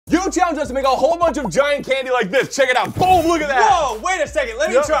You challenged us to make a whole bunch of giant candy like this. Check it out. Boom, look at that. Whoa, wait a second. Let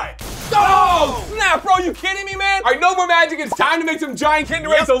me try. Oh, snap, bro, you kidding me, man? All right, no more magic. It's time to make some giant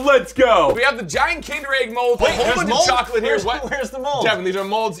Kinder Eggs, so let's go. We have the giant Kinder Egg mold. Wait, a whole bunch of chocolate here. Where's the mold? Devin, these are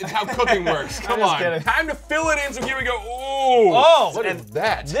molds. It's how cooking works. Come on. Kidding. Time to fill it in, so here we go. Ooh. Oh, what is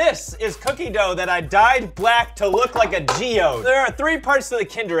that? This is cookie dough that I dyed black to look like a geode. There are 3 parts to the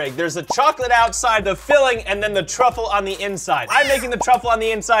Kinder Egg. There's the chocolate outside, the filling, and then the truffle on the inside. I'm making the truffle on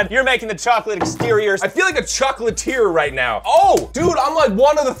the inside. You're making the chocolate exteriors. I feel like a chocolatier right now. Oh, dude, I'm like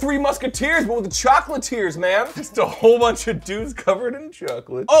one of the 3 musketeers, but with the chocolatiers, man. Just a whole bunch of dudes covered in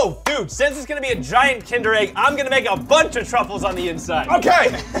chocolate. Oh, dude, since it's gonna be a giant Kinder Egg, I'm gonna make a bunch of truffles on the inside.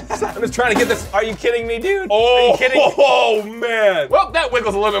 Okay. I'm just trying to get this. Are you kidding me, dude? Oh, are you kidding? Oh, man. Well, that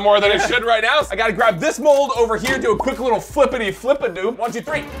wiggles a little bit more than it should right now. So I gotta grab this mold over here, do a quick little flippity-flip-a-doop. 1, 2,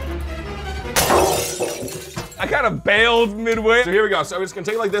 3. I kind of bailed midway. So here we go. So I'm just gonna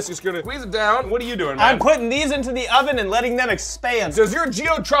take it like this. Just gonna squeeze it down. What are you doing, man? I'm putting these into the oven and letting them expand. So as your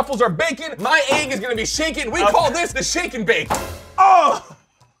geode truffles are baking, my egg is gonna be shaken. We call this the shake and bake. Oh!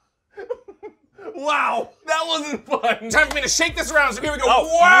 Wow, that wasn't fun. Time for me to shake this around, so here we go. Oh,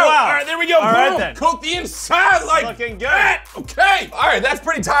 wow. wow. All right, there we go. All right, Boom. then. Coat the inside like looking good. that. Okay. All right, that's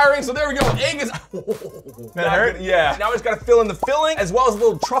pretty tiring, so there we go. Egg is... That hurt? Good. Yeah. Now I just gotta fill in the filling, as well as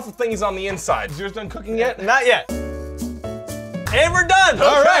little truffle thingies on the inside. Is yours done cooking yet? Not yet. And we're done. Okay.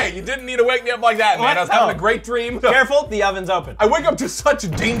 All right. You didn't need to wake me up like that, man. What? I was having a great dream. Careful, the oven's open. I wake up to such a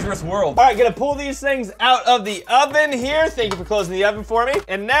dangerous world. All right, gonna pull these things out of the oven here. Thank you for closing the oven for me.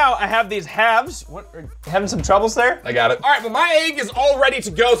 And now I have these halves. What, are you having some troubles there? I got it. All right, well, my egg is all ready to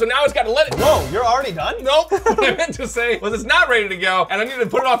go, so now I just gotta let it... Whoa, you're already done? Nope. What I meant to say was it's not ready to go, and I need to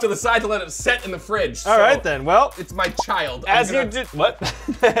put it off to the side to let it set in the fridge. All right, then. Well, it's my child. As you do... What?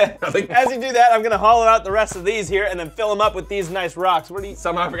 As you do that, I'm gonna hollow out the rest of these here and then fill them up with these nice rocks. What do you...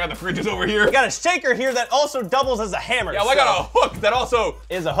 Somehow I forgot the fridge is over here. We got a shaker here that also doubles as a hammer. Yeah, well, I got a hook that also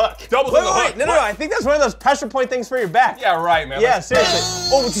is a hook. Doubles as a hook. No, I think that's one of those pressure point things for your back. Yeah, right, man. Yeah, seriously.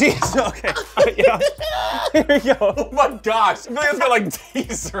 Oh, jeez. Okay. Here we go. Oh my gosh. I feel like it's got like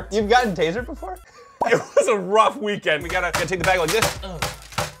taser. You've gotten tasered before? It was a rough weekend. We gotta take the bag like this.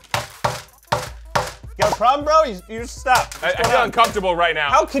 You got a problem, bro? You stop. I feel uncomfortable right now.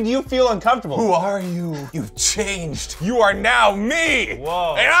 How could you feel uncomfortable? Who are you? You've changed. You are now me.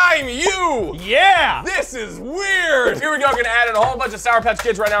 Whoa. And I'm you. Yeah. This is weird. Here we go. Gonna add in a whole bunch of Sour Patch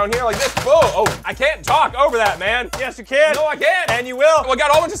Kids right now in here like this. Whoa. Oh, I can't talk over that, man. Yes, you can. No, I can't. And you will. Well, I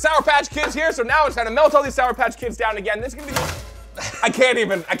got a whole bunch of Sour Patch Kids here, so now it's time to melt all these Sour Patch Kids down again. This is gonna be... I can't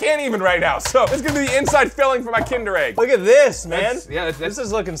even right now. So this is gonna be the inside filling for my Kinder Egg. Look at this, man. This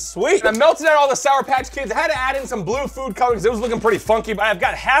is looking sweet. I melted out all the Sour Patch Kids. I had to add in some blue food coloring because it was looking pretty funky. But I've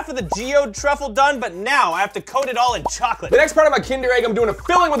got half of the geode truffle done, but now I have to coat it all in chocolate. The next part of my Kinder Egg, I'm doing a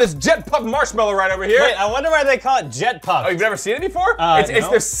filling with this Jet Puff marshmallow right over here. Wait, I wonder why they call it Jet Puff. Oh, you've never seen it before? No. It's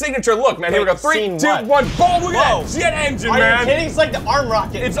their signature look, man. Here we go. 3, 2, 1, boom! Look at that jet engine, man. Are you kidding? It's like the arm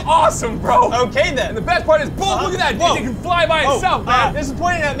rocket. It's awesome, bro. Okay then. And the best part is, boom! Look at that. Whoa. It can fly by itself, man. This is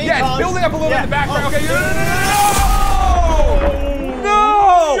pointing at me. Yeah, it's building up a little bit in the background. Okay.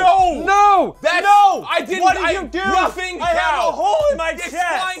 No! I didn't. What did you do? Nothing. I have a hole in my chest.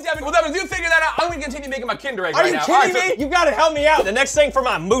 Fine, Devin. Well, Devin, you figure that out. I'm gonna continue making my Kinder Egg right now. Are you kidding me? You gotta help me out. The next thing for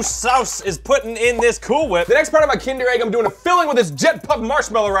my moose sauce is putting in this Cool Whip. The next part of my Kinder Egg, I'm doing a filling with this Jet Puff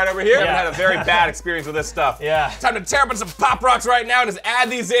marshmallow right over here. Yeah. I've had a very bad experience with this stuff. Yeah. Time to tear up some Pop Rocks right now and just add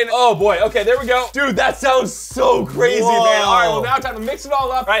these in. Oh boy. Okay, there we go. Dude, that sounds so crazy, Whoa. man. All right, well now time to mix it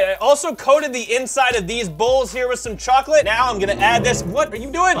all up. Right, I also coated the inside of these bowls here with some chocolate. Now I'm gonna add this. What are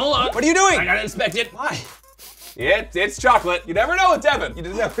you doing? Hold on. What are you doing? I gotta inspect it. Why? It's chocolate. You never know with Devin. You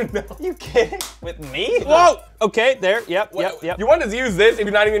just never know. You kidding with me? Whoa! Okay, there. Yep. You want to use this if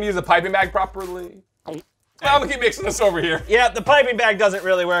you're not even gonna use the piping bag properly? I'm gonna keep mixing this over here. Yeah, the piping bag doesn't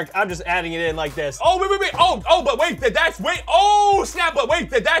really work. I'm just adding it in like this. Oh, wait. Oh, but wait, oh, snap, but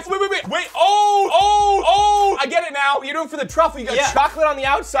wait, wait, I get it now. You're doing for the truffle, you got chocolate on the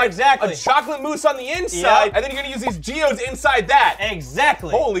outside. Exactly. A chocolate mousse on the inside, and then you're gonna use these geodes inside that.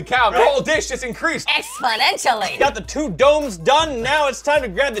 Exactly. Holy cow, the whole dish just increased. Exponentially. Got the 2 domes done. Now it's time to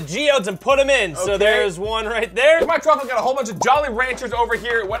grab the geodes and put them in. Okay. So there's one right there. My truffle got a whole bunch of Jolly Ranchers over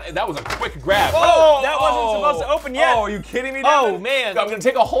here. That was a quick grab. Oh, that wasn't supposed to open yet. Oh, are you kidding me, Devin? Oh, man. I'm gonna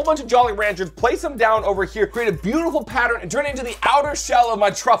take a whole bunch of Jolly Ranchers, place them down over here, create a beautiful pattern, and turn it into the outer shell of my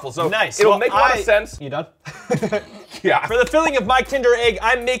truffle. So nice. It'll make a lot of sense. You done? Yeah. For the filling of my Kinder Egg,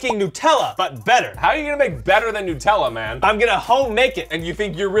 I'm making Nutella, but better. How are you gonna make better than Nutella, man? I'm gonna home make it. And you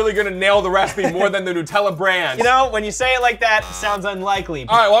think you're really gonna nail the recipe more than the Nutella brand? You know, when you say it like that, it sounds unlikely.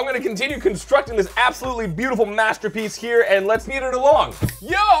 All right, well, I'm gonna continue constructing this absolutely beautiful masterpiece here, and let's speed it along.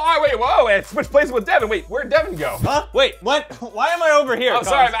 Yo, all whoa, and switch places with Devin. Wait, where'd Devin go? Huh? Wait, what? Why am I over here? I'm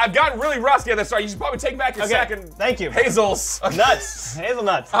sorry, I've gotten really rusty at this. Sorry, you should probably take back your second. Thank you. Hazels. Nuts.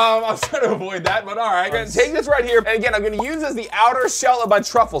 Hazelnuts. I was trying to avoid that, but all right. I'm gonna take this right here, and again, I'm gonna use this as the outer shell of my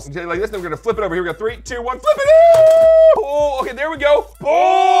truffles. Like this, then we're gonna flip it over here. We go 3, 2, 1, flip it! Oh, okay, there we go.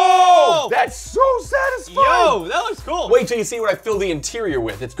 Oh, that's so satisfying. Yo, that looks cool. Wait till you see what I fill the interior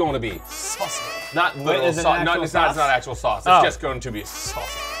with. It's going to be saucy. Not literal sauce. It's not actual sauce. It's just going to be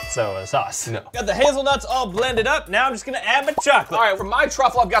saucy. So, sauce. No. Got the hazelnuts all blended up. Now I'm just gonna add my chocolate. All right, for my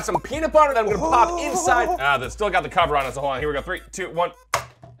truffle, I've got some peanut butter that I'm gonna pop inside. That's still got the cover on it, so hold on. Here we go, 3, 2, 1.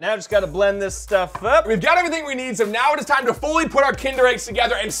 Now just gotta blend this stuff up. We've got everything we need, so now it is time to fully put our Kinder Eggs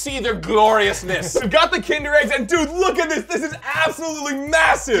together and see their gloriousness. We've got the Kinder Eggs, and dude, look at this. This is absolutely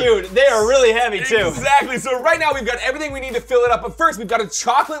massive. Dude, they are really heavy too. Exactly, so right now we've got everything we need to fill it up, but first we've got a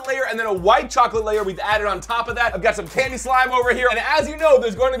chocolate layer and then a white chocolate layer we've added on top of that. I've got some candy slime over here, and as you know,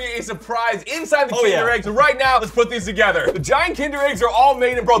 there's going to be a surprise inside the Kinder Eggs. So right now, let's put these together. The giant Kinder Eggs are all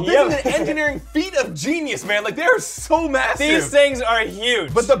made, and bro, this is an engineering feat of genius, man. Like, they are so massive. These things are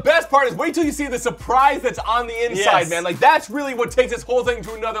huge. But the best part is, wait till you see the surprise that's on the inside, man. Like, that's really what takes this whole thing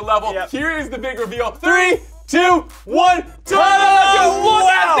to another level. Here is the big reveal. 3, 2, 1, ta-da! Look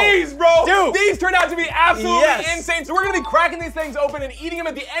at these, bro! Dude! These turned out to be absolutely insane. So we're gonna be cracking these things open and eating them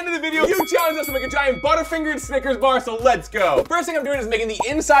at the end of the video. You challenged us to make a giant Butterfinger and Snickers bar, so let's go. First thing I'm doing is making the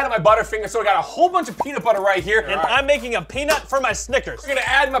inside of my Butterfinger, so I got a whole bunch of peanut butter right here. And I'm making a peanut for my Snickers. We're gonna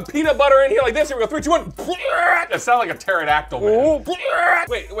add my peanut butter in here like this. Here we go, 3, 2, 1. That sounds like a pterodactyl, man.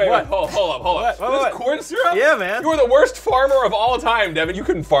 Wait, hold up. This is corn syrup? Yeah, man. You are the worst farmer of all time, Devin. You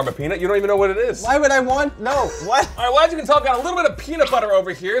couldn't farm a peanut. You don't even know what it is. Why would I want? No, what? All right, well, as you can tell, I've got a little bit of peanut butter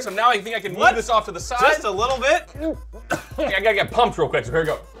over here, so now I think I can move this off to the side. Just a little bit? Okay, I gotta get pumped real quick, so here we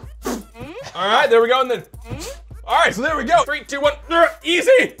go. All right, there we go, and then, all right, so there we go. 3, 2, 1,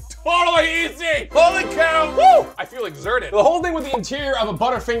 easy! Totally easy! Holy cow! Woo! I feel exerted. The whole thing with the interior of a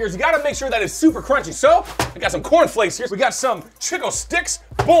Butterfinger is you gotta make sure that it's super crunchy. So, I got some corn flakes here. We got some Chico sticks.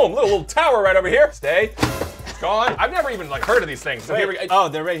 Boom, little tower right over here. Stay. It's gone. I've never even like heard of these things. So here we go. Oh,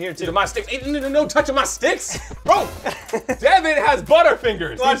 they're right here too. My sticks. Hey, no touching my sticks. Bro, Devin has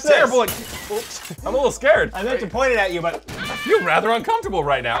Butterfingers. Watch He's terrible. Like, I'm a little scared. I meant to point it at you, but I feel rather uncomfortable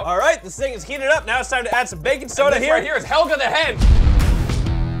right now. all right, this thing is heated up. Now it's time to add some baking soda here. Right here is Helga the Hen.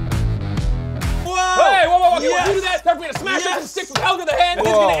 Whoa! Hey, whoa, can we do that? Time for me to smash up some sticks with Helga the Hen. What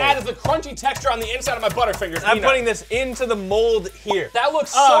this is gonna add is the crunchy texture on the inside of my Butterfingers. I'm putting this into the mold here. That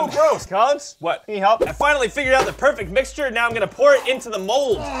looks so gross. Collins? What? Can you help? I finally figured out the perfect mixture. Now I'm gonna pour it into the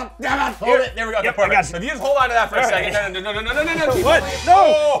mold. Hold it. There we go. Yep, Perfect. I got you. If you just hold on to that for a second. No. Keep What? holding it.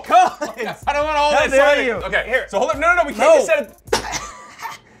 No! Collins! I don't want to hold How it. dare you? Okay, here. So hold it. No. We can't just set it.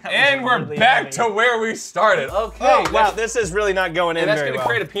 And we're back to where we started. Okay. Oh, wow, this is really not going in very well. That's gonna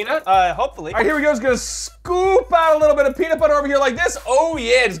create a peanut? Hopefully. All right, here we go. Just gonna scoop out a little bit of peanut butter over here like this. Oh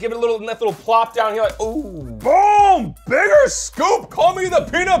yeah, just give it a nice little plop down here like, ooh. Boom, bigger scoop. Call me the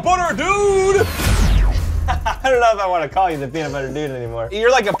peanut butter dude. I don't know if I want to call you the peanut butter dude anymore.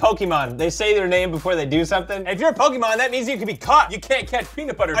 You're like a Pokemon. They say their name before they do something. If you're a Pokemon, that means you can be caught. You can't catch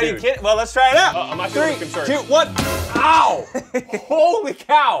peanut butter dude. Are you kidding? Well, let's try it out. I'm not 3, concerned. 2, 1. Ow! Holy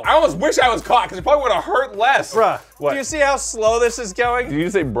cow! I almost wish I was caught because it probably would have hurt less. Bruh, what? Do you see how slow this is going? Did you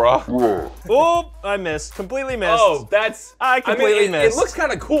say bruh? Oop, I missed. Completely missed. Oh, that's... I completely missed. It looks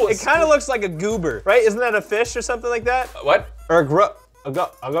kind of cool. It kind of looks like a goober, right? Isn't that a fish or something like that? What? Or a grub. It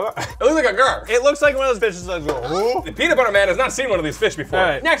looks like a girl. It looks like one of those fishes that go, The peanut butter man has not seen one of these fish before.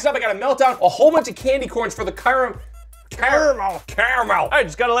 Right. Next up, I gotta melt down a whole bunch of candy corns for the caramel. All right,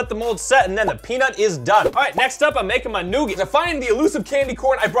 just gotta let the mold set and then the peanut is done. All right, next up, I'm making my nougat. To find the elusive candy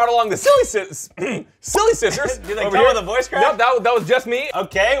corn, I brought along the silly scissors. Did they come with a voice crack? Nope, that was just me.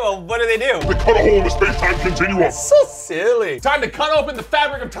 Okay, well, what do they do? They cut a hole in the space-time continuum. So silly. Time to cut open the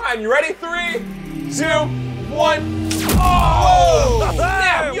fabric of time. You ready? 3, 2, 1. Oh!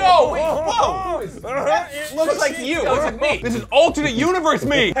 Snap! Yo! Wait, whoa! It looks like you. That looks like me. This is alternate universe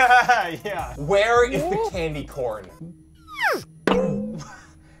me. Yeah. Where is the candy corn?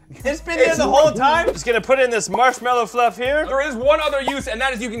 It's been there the whole time. Just gonna put in this marshmallow fluff here. There is one other use, and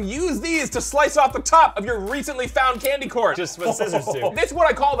that is you can use these to slice off the top of your recently found candy corn. Just what scissors do. This is what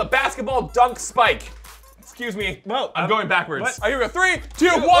I call the basketball dunk spike. Excuse me. Whoa, I'm going backwards. What? Are you ready? 3, 2,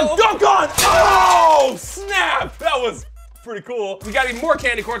 1, dunk on! Oh, snap! That was pretty cool. We got even more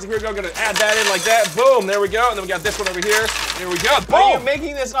candy corn, so here we go. Gonna add that in like that. Boom, there we go. And then we got this one over here. Here we go. Boom. Are you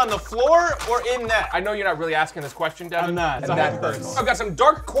making this on the floor or in that? I know you're not really asking this question, Devin. I'm not. And that hurts. I've got some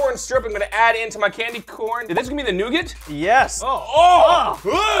dark corn syrup I'm gonna add into my candy corn. Is this gonna be the nougat? Yes. Oh!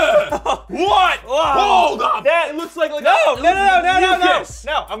 What? Hold up! That looks like no,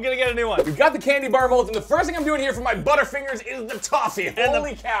 I'm gonna get a new one. We've got the candy bar molds, and the first thing I'm doing here for my Butterfingers is the toffee. And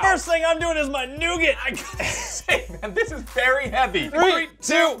Holy cow! First thing I'm doing is my nougat. I gotta say, man, this is very heavy. 3,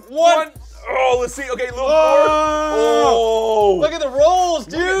 2, 1. Oh, let's see. Okay, a little more. Oh! Look at the rolls,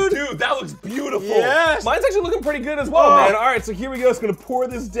 dude. Dude, that looks beautiful. Yes. Mine's actually looking pretty good as well, man. All right, so here we go. It's gonna pour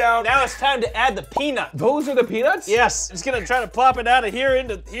this down. Now it's time to add the peanut. Those are the peanuts? Yes. Just gonna try to plop it out of here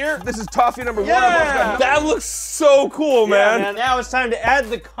into here. This is toffee number Yeah. 1. That looks so cool, man. Now it's time to add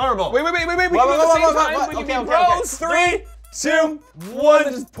the caramel. Wait. We can do it at the same time. We can be bros. 3, 2, 1.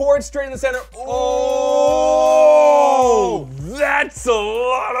 Just pour it straight in the center. Oh! That's a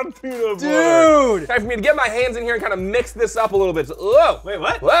lot of peanut butter. Dude! Time for me to get my hands in here and kind of mix this up a little bit. So, whoa. Wait,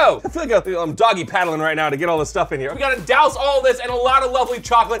 what? Whoa. I feel like I'm doggy paddling right now to get all this stuff in here. We gotta douse all this and a lot of lovely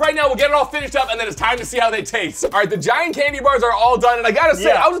chocolate. Right now, we'll get it all finished up and then it's time to see how they taste. All right, the giant candy bars are all done and I gotta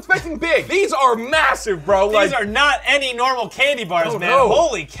say, I was expecting big. These are massive, bro. These are not any normal candy bars, man. No.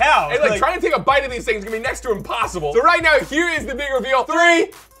 Holy cow. And like trying to take a bite of these things is gonna be next to impossible. So right now, here is the big reveal.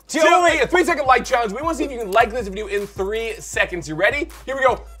 3, 2, a 3-second like challenge. We want to see if you can like this video in 3 seconds. You ready? Here we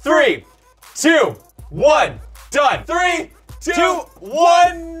go. 3, 2, 1, done. 3, 2,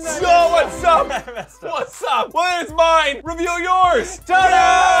 1. So what's up? What's up? What is mine? Reveal yours.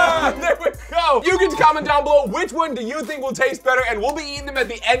 Ta-da! There we go. You can comment down below which one do you think will taste better, and we'll be eating them at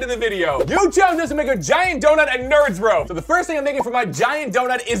the end of the video. You challenged us to make a giant donut at Nerds Bro. So the first thing I'm making for my giant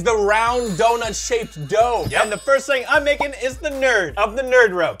donut is the round donut-shaped dough. Yep. And the first thing I'm making is the nerd of the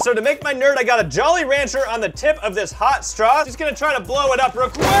nerd rope. So to make my nerd, I got a Jolly Rancher on the tip of this hot straw. Just gonna try to blow it up real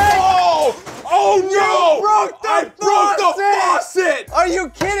quick. Oh! Oh no! I broke the faucet! Are you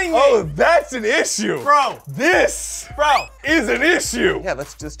kidding me? Oh, that's an issue. Bro. This is an issue. Yeah,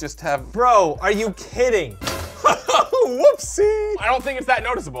 let's just have... Bro, are you kidding? Whoopsie. I don't think it's that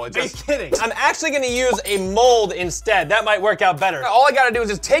noticeable. It's just... Are you kidding? I'm actually gonna use a mold instead. That might work out better. All I gotta do is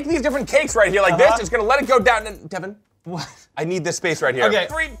just take these different cakes right here like this, just gonna let it go down. And Devin, what? I need this space right here. Okay.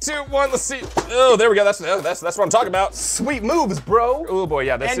 3, 2, 1, let's see. Oh, there we go. That's what I'm talking about. Sweet moves, bro. Oh boy,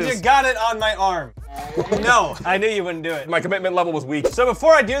 yeah, this is... And you got it on my arm. No, I knew you wouldn't do it. My commitment level was weak. So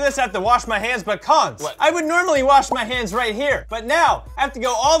before I do this, I have to wash my hands, but cons. What? I would normally wash my hands right here, but now I have to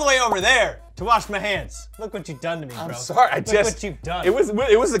go all the way over there to wash my hands. Look what you've done to me, bro. I'm sorry, Look what you've done. It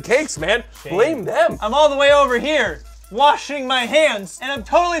was the cakes, man. Shame. Blame them. I'm all the way over here, washing my hands, and I'm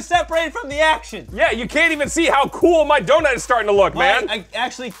totally separated from the action. Yeah, you can't even see how cool my donut is starting to look, man. I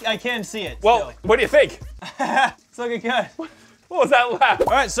can see it. Well, what do you think? It's looking good. What was that laugh? All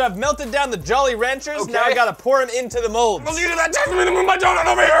right, so I've melted down the Jolly Ranchers. Okay. Now I gotta pour them into the molds. Well, you do that. Just move my donut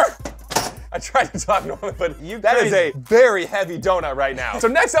over here. I tried to talk normally, but that is a very heavy donut right now. So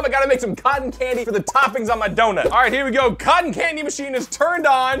next up, I gotta make some cotton candy for the toppings on my donut. All right, here we go. Cotton candy machine is turned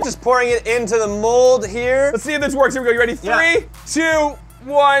on. Just pouring it into the mold here. Let's see if this works. Here we go. You ready? Yeah. 3, 2,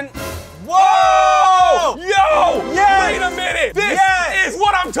 1. Whoa! Yo! Yes! Wait a minute! This Yes! is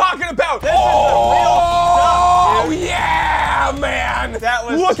what I'm talking about! This is the real stuff, dude. Yeah, man! That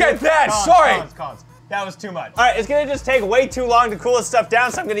was Look at that! Cons, Sorry! Cons. That was too much. All right, it's gonna just take way too long to cool this stuff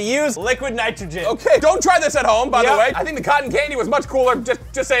down, so I'm gonna use liquid nitrogen. Okay, don't try this at home, by the way. I think the cotton candy was much cooler.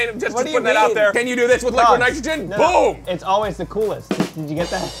 Just saying, just putting that out there. Can you do this with liquid nitrogen? No, Boom! It's always the coolest. Did you get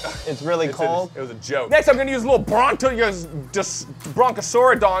that? It's really cold. It was a joke. Next, I'm gonna use a little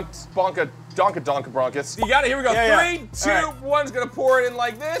broncosaurodont, bronchus. You got it, here we go. Yeah, 3, 2, 1's gonna pour it in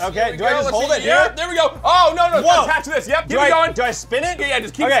like this. Okay, do I just hold it Yeah, here? there we go. Oh, no, Whoa. attach this. Yep, keep Do it going. I spin it? Yeah,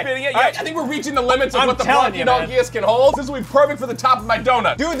 just keep Okay. spinning it. All Yeah, right. I think we're reaching the limits of I'm what the telling you, man. bronchidonkius can hold. This will be perfect for the top of my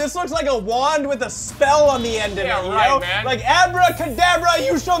donut. Dude, this looks like a wand with a spell on the end of Yeah, it, you right, know? man. Like abracadabra,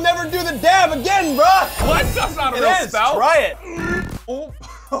 you shall never do the dab again, bruh! What? That's not a It real is. spell. Try it. Oh.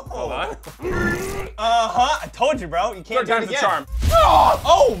 Hold on. I told you, bro. You can't Third do it time's the again. charm.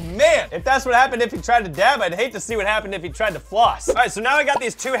 Oh, man. If that's what happened if he tried to dab, I'd hate to see what happened if he tried to floss. All right, so now I got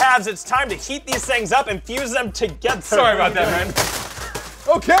these two halves. It's time to heat these things up and fuse them together. Sorry about that, man.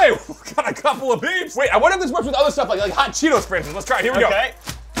 Okay, we've got a couple of beeps. Wait, I wonder if this works with other stuff, like hot Cheetos, for instance. Let's try it. Here we go. Okay.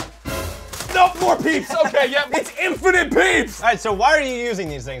 Nope, more peeps. Okay, yep. It's infinite peeps. All right, so why are you using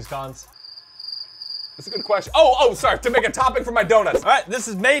these things, Cons? That's a good question. Oh, sorry, to make a topping for my donuts. All right, this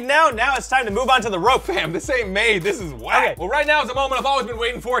is made now. Now it's time to move on to the rope. Fam, this ain't made. This is whack. Okay. Well, right now is a moment I've always been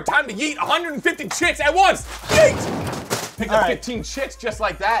waiting for. Time to yeet 150 chicks at once. Yeet! Picked up 15 chicks just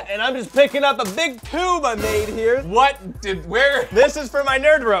like that. And I'm just picking up a big tube I made here. Where? This is for my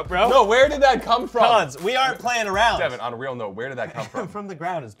nerd rope, bro. No, where did that come from? Collins, we aren't playing around. Devin, on a real note, where did that come from? From the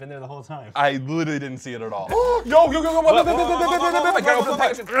ground, it's been there the whole time. I literally didn't see it at all. Yo, I gotta open the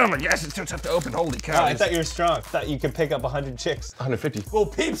package. Oh my gosh, it's too tough to open, holy cow. I thought you were strong. I thought you could pick up 100 chicks. 150. Little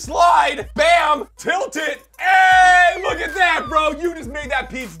peep slide, bam, tilt it. Hey, look at that, bro. You just made that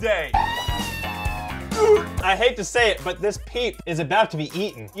Peep's day. I hate to say it, but this peep is about to be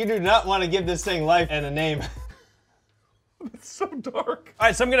eaten. You do not want to give this thing life and a name. It's so dark. All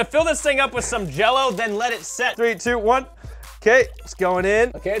right, so I'm gonna fill this thing up with some Jell-O, then let it set. 3, 2, 1. Okay, it's going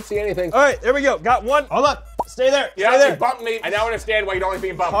in. I can't see anything. All right, there we go. Got one. Hold on. Stay there. Yeah, Stay there. you bumped me. I now understand why you don't like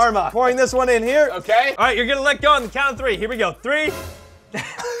being bumped. Karma. Pouring this one in here. Okay. All right, you're gonna let go on the count of 3. Here we go. 3.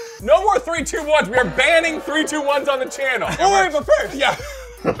 No more 3, 2, 1s. We are banning 3, 2, 1s on the channel. Don't worry, but first. Yeah.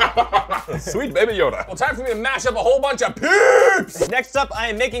 Sweet baby Yoda. Well, time for me to mash up a whole bunch of peeps. Next up, I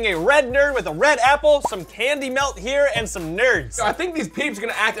am making a red nerd with a red apple, some candy melt here, and some nerds. I think these peeps are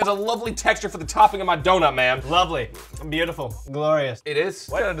gonna act as a lovely texture for the topping of my donut, man. Lovely. Beautiful. Glorious. It is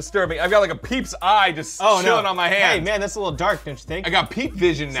kind of disturbing. I've got like a peep's eye just chilling on my hand. Hey, man, that's a little dark, don't you think? I got peep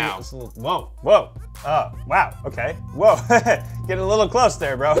vision now. Whoa, whoa. Oh, wow, okay. Whoa, getting a little close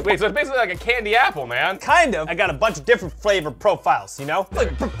there, bro. Wait, so it's basically like a candy apple, man. Kind of. I got a bunch of different flavor profiles, you know?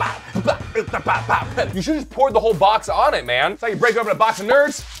 You should just pour the whole box on it, man. It's how you break open a box of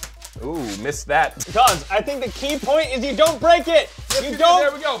nerds. Ooh, missed that. Collins, I think the key point is you don't break it. You don't.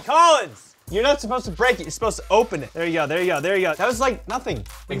 There we go. Collins. You're not supposed to break it, you're supposed to open it. There you go, there you go, there you go. That was like nothing.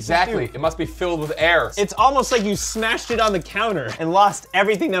 Exactly, it must be filled with air. It's almost like you smashed it on the counter and lost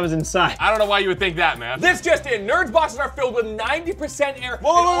everything that was inside. I don't know why you would think that, man. This just in, Nerds boxes are filled with 90% air.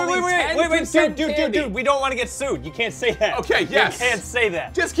 Wait, dude, we don't want to get sued. You can't say that. Okay, yes. You can't say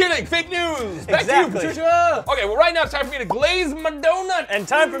that. Just kidding, fake news. Exactly. Back to you, Patricia. Okay, well right now it's time for me to glaze my donut. And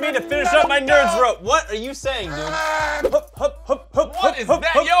time for me to finish up my nerds rope. What are you saying, dude? What is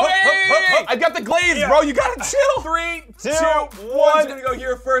that? Yo, hey! I got the glaze, bro. You gotta chill. 3, 2, 1. Gonna go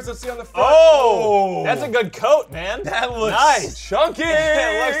here first. Let's see on the front. Oh, that's a good coat, man. That looks nice. Chunky.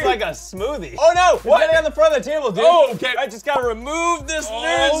 It looks like a smoothie. Oh no! What? It's on the front of the table, dude. Oh, okay. I just gotta remove this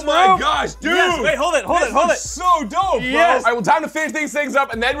nerds rope. Oh my gosh, dude. Yes, wait, hold it. So dope, bro. Yes. All right, well, time to finish these things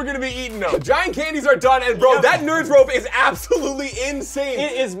up, and then we're gonna be eating them. The giant candies are done, and bro, that nerds rope is absolutely insane.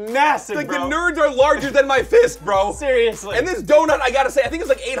 It is massive, like bro. the nerds are larger than my fist, bro. Seriously. And this donut, I gotta say, I think it's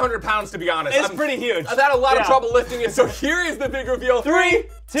like 800 pounds to be honest. It's pretty huge. I've had a lot of trouble lifting it, so here is the big reveal. 3,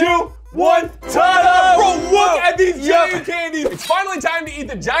 2, 1, ta-da! Bro, look at these giant candies. It's finally time to eat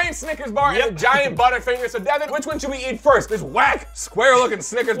the giant Snickers bar and the giant Butterfinger. So Devin, which one should we eat first? This whack, square-looking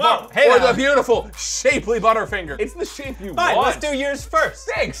Snickers bar or the beautiful, shapely Butterfinger? It's the shape you want. want. Let's do yours first.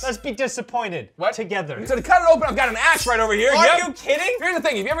 Thanks. Let's be disappointed together. So to cut it open, I've got an axe right over here. Are you kidding? Here's the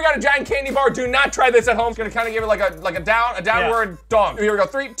thing, if you ever got a giant candy bar, do not try this at home. It's gonna kind of give it like a downward dong. Here we go,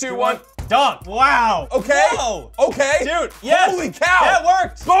 3, 2, 1. Dunk. Wow. Okay. Whoa. Okay. Dude, yes. Holy cow. That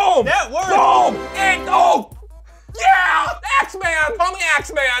worked. Boom. That worked. Boom. And yeah. Axeman. Call me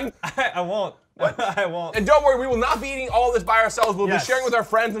Axeman. I won't. I won't. And don't worry, we will not be eating all this by ourselves. We'll be sharing with our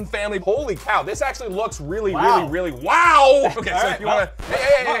friends and family. Holy cow, this actually looks really wow. Okay, so if you want to,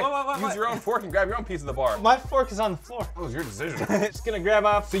 hey, use your own fork and grab your own piece of the bar. My fork is on the floor. That was your decision. Just gonna grab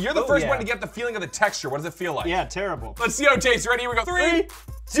off. So you're the first one to get the feeling of the texture. What does it feel like? Yeah, terrible. Let's see how it tastes. You ready? Here we go. 3,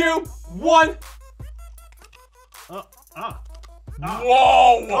 2, 1.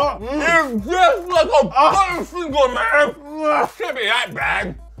 Whoa! It's just like a Butterfinger, man! Can't be that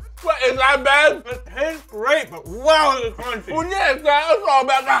bad. What, is that bad? It tastes great, but wow, it's crunchy. Well, yes, that's all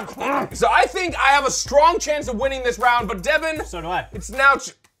about that crunch. So I think I have a strong chance of winning this round, but Devin... So do I. It's now...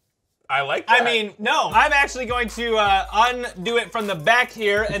 I like that. I mean, no. I'm actually going to undo it from the back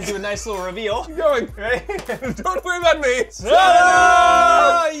here and do a nice little reveal. Keep going. Right? Don't worry about me.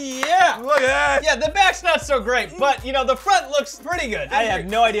 Oh, yeah. Look at that. Yeah, the back's not so great, but, you know, the front looks pretty good. I have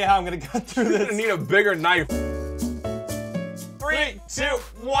no idea how I'm going to cut through this. You're going to need a bigger knife. 3, 2,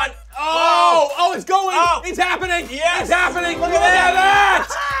 1. Oh, it's going. Oh. It's happening. Yes. It's happening. Look at that.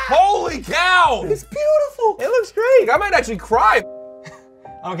 Holy cow. It's beautiful. It looks great. I might actually cry.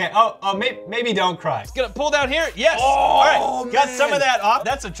 Okay, maybe don't cry. It's gonna pull down here, yes. Oh, all right, got man. some of that off.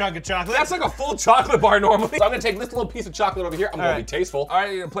 That's a chunk of chocolate. That's like a full chocolate bar normally. So I'm gonna take this little piece of chocolate over here. I'm gonna be tasteful. All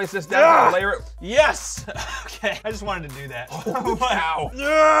right, you're gonna place this down and layer it. Yes. Okay, I just wanted to do that. Oh, wow.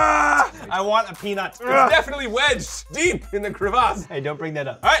 I want a peanut. It's definitely wedged deep in the crevasse. Hey, don't bring that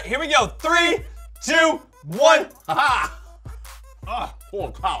up. All right, here we go. 3, 2, 1. Aha.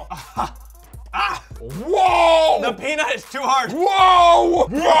 Holy cow. Whoa! The peanut is too hard. Whoa!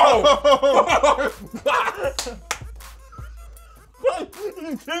 Whoa!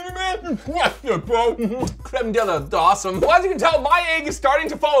 you kidding me? Yeah, bro. Creme de la awesome. Well, as you can tell, my egg is starting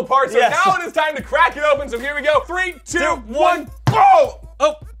to fall apart, so now it is time to crack it open. So here we go. 3, 2, 1, go!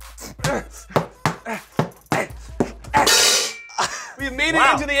 Oh. We've made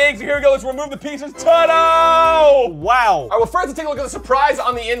it into the egg, so here we go. Let's remove the pieces. Ta-da! Wow. All right, well, first let's take a look at the surprise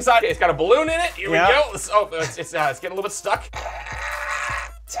on the inside. Okay, it's got a balloon in it. Here we go. It's getting a little bit stuck.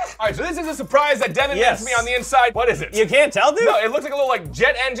 All right, so this is a surprise that Devin made for me on the inside. What is it? You can't tell, dude? No, it looks like a little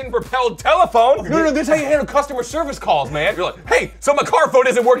jet engine propelled telephone. No, this is how you handle customer service calls, man. You're like, hey, so my car phone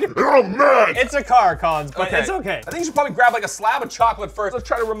isn't working. Oh, man. It's a car, Collins, but it's okay. I think you should probably grab like a slab of chocolate first. Let's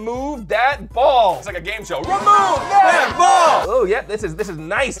try to remove that ball. It's like a game show. Remove that ball. Oh, yeah, this is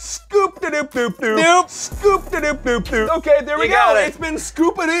nice. Scoop-da-doop-doop-doop. Scoop-da-doop-doop-doop. Okay, there we go. It's been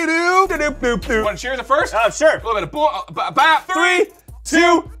scoop-a-dee-doop-da-doop-doop-doop. Want to cheers it first? Oh, sure. A little bit of about 3,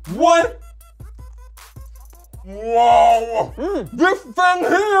 2, 1. Whoa! This thing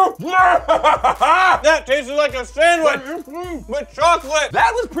here! That tastes like a sandwich with chocolate.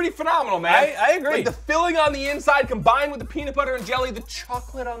 That was pretty phenomenal, man. I agree. Like the filling on the inside combined with the peanut butter and jelly, the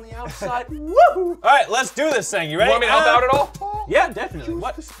chocolate on the outside. Woo! All right, let's do this thing. You ready? You want me to help out at all? Yeah, definitely.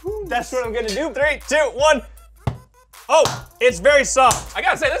 What? That's what I'm gonna do. 3, 2, 1. Oh, it's very soft. I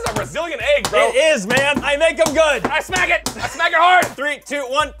gotta say, this is a resilient egg, bro. It is, man. I make them good. I smack it. I smack it hard. 3, 2,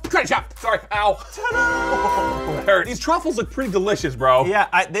 1. Credit shop. Sorry. Ow. Ta-da! That hurt. These truffles look pretty delicious, bro. Yeah,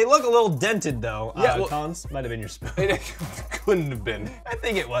 they look a little dented, though. Yeah, well, Collins, might have been your spoon. It couldn't have been. I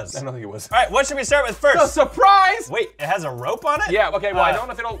think it was. I don't think it was. All right, what should we start with first? The surprise! Wait, it has a rope on it? Yeah, okay, well, I don't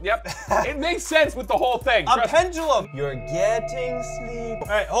know if it'll, it makes sense with the whole thing. A pendulum. You're getting sleep. All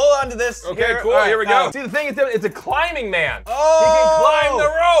right, hold on to this. Okay, cool, here we go. See, the thing is, it's a climbing man. Oh! He can climb the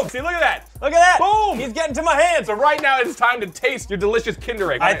rope. See, look at that. Look at that. Boom. He's getting to my hands. So right now, it's time to taste your delicious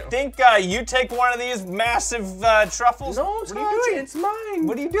Kinder Egg. I think you take one of these massive truffles. No, what are you doing? It's mine.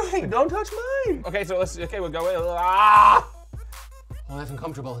 What are you doing? Don't touch mine. Okay, so we'll go in. Ah! Oh, that's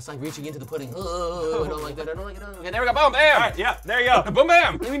uncomfortable. It's like reaching into the pudding. Oh, I don't like that. I don't like it. Okay, there we go. Boom, bam. All right, yeah, there you go. Boom,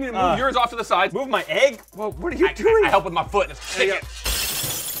 bam. We need to move yours off to the side. Move my egg? Well, what are you doing? I help with my foot. Let's take it.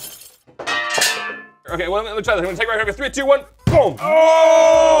 Okay, well, let's try this. I'm gonna take it right here. 3, 2, 1. Boom.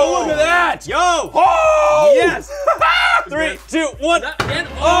 Oh, look at that. Yo. Oh. Yes. 3, 2, 1.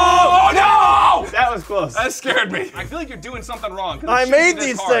 Oh, no. That was close. That scared me. I feel like you're doing something wrong. I made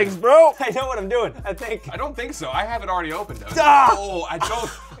these things, bro. I know what I'm doing, I think. I don't think so. I have it already opened, though. Oh, I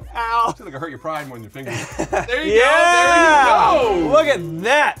don't. Ow. I feel like I hurt your pride more than your fingers. There you go. There you go. Look at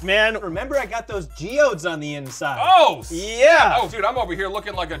that, man. Remember, I got those geodes on the inside. Oh. Yeah. Oh, dude, I'm over here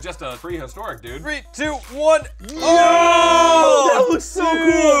looking like just a prehistoric dude. 3, 2, 1. Oh, that looks so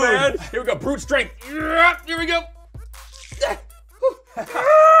cool, man. Here we go, brute strength. Here we go.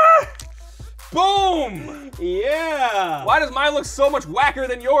 Boom! Yeah. Why does mine look so much whacker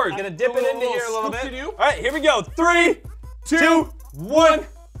than yours? I'm gonna dip it into here a little bit. All right, here we go. 3, 2, 1.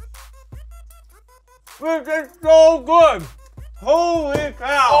 This is so good. Holy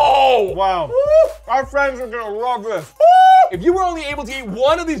cow. Oh! Wow. Woo. Our friends are gonna love this. Woo. If you were only able to eat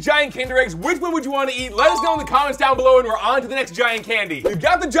one of these giant Kinder Eggs, which one would you want to eat? Let us know in the comments down below, and we're on to the next giant candy. We've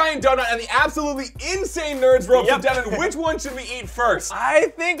got the giant donut and the absolutely insane Nerds rope. So Devin, which one should we eat first? I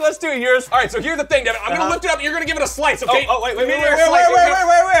think let's do yours. All right, so here's the thing, Devin. I'm gonna lift it up, and you're gonna give it a slice, okay? Oh, wait, where?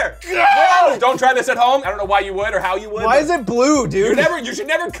 Where? Don't try this at home. I don't know why you would or how you would. Why is it blue, dude? You should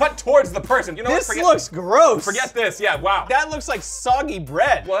never cut towards the person. You know this looks gross. Forget this. Yeah, wow. That looks like soggy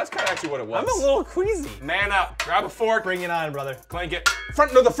bread. Well, that's kind of actually what it was. I'm a little queasy. Man up. Grab a fork. Bring it on, brother. Clank it.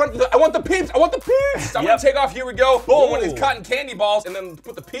 The front. I want the peeps. I want the peeps. I'm gonna take off. Here we go. Boom. One of these cotton candy balls, and then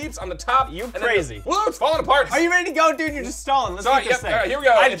put the peeps on the top. You crazy. Whoa, it's falling apart. Are you ready to go, dude? You're just stalling. Let's get this thing. All right, here we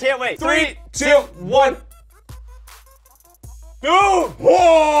go. I can't wait. 3, 2, 1. Dude!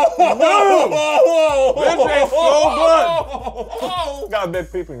 Whoa! This is so good! Got a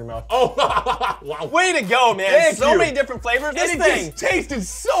big peep in your mouth. Oh, wow. Way to go, man. Thank so you. many different flavors. This It thing just tasted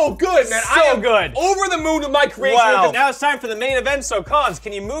so good, man. So I am good. Over the moon with my creation. Wow. Now it's time for the main event, so Collins,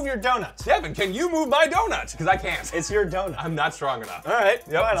 can you move your donuts? Devin, can you move my donut? Because I can't. It's your donut. I'm not strong enough. All right.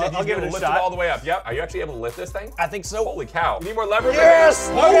 Yep. Fine, I'll give it a lift shot. it all the way up. Yep. Are you actually able to lift this thing? I think so. Holy cow. You need more leverage?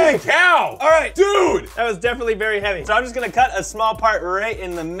 Yes! Holy cow! All right. Dude! That was definitely very heavy. So I'm just gonna cut a small part right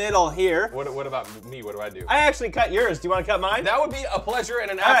in the middle here. What about me? What do I do? I actually cut yours. Do you want to cut mine? That would be a pleasure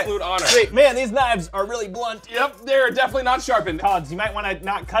and an absolute honor. Sweet. Man, these knives are really blunt. Yep, they're definitely not sharpened. Collins, you might want to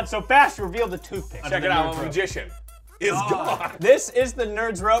not cut so fast. Reveal the toothpick. Check it out, I'm a magician. is gone. This is the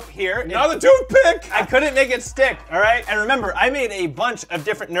nerd's rope here. Now the toothpick. I couldn't make it stick, all right? And remember, I made a bunch of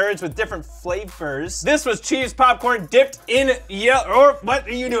different nerds with different flavors. This was cheese popcorn dipped in yellow. What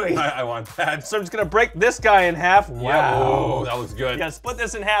are you doing? I want that. So I'm just gonna break this guy in half. Wow. Yeah. Oh, that looks good. You gotta split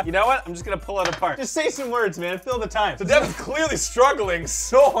this in half. You know what? I'm just gonna pull it apart. Just say some words, man. Fill the time. So Devin's clearly struggling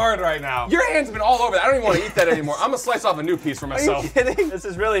so hard right now. Your hands have been all over that. I don't even want to eat that anymore. I'm gonna slice off a new piece for myself. Are you kidding? This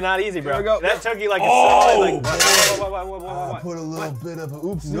is really not easy, bro. Here we go. That took you like Oh! a Put a little bit of an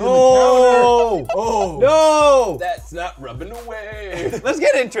oopsie No! Oh! No! That's not rubbing away. Let's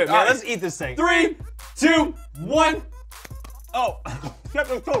get into it, man. All right. Let's eat this thing. 3, 2, 1. Oh. Okay,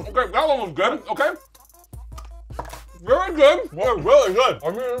 that one was good. Okay. Very good. Well, really good. I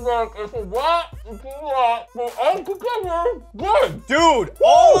mean, it's a lot, but altogether good. Dude,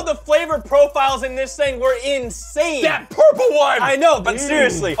 all of the flavor profiles in this thing were insane. That purple one. I know, but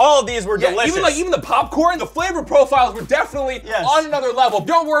seriously, all of these were delicious. Even the popcorn, the flavor profiles were definitely on another level.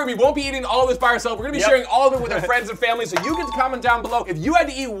 Don't worry, we won't be eating all of this by ourselves. We're gonna be sharing all of it with our friends and family. So you get to comment down below. If you had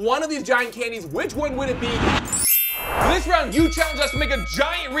to eat one of these giant candies, which one would it be? For this round, you challenged us to make a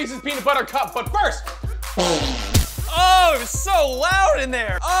giant Reese's peanut butter cup. But first. Oh, it was so loud in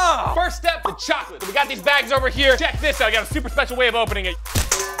there. Oh. First step, the chocolate. So we got these bags over here. Check this out. I got a super special way of opening it.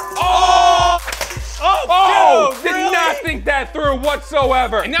 Oh! Oh, dude, did really? not think that through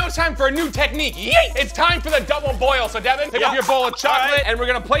whatsoever. And now it's time for a new technique. Yeet! It's time for the double boil. So Devin, pick up your bowl of chocolate and we're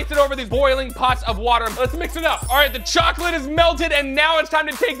gonna place it over these boiling pots of water. Let's mix it up. All right, the chocolate is melted and now it's time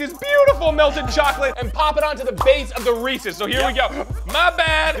to take this beautiful melted chocolate and pop it onto the base of the Reese's. So here we go. My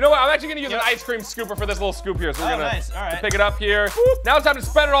bad. You know what? I'm actually gonna use an ice cream scooper for this little scoop here. So we're gonna pick it up here. Now it's time to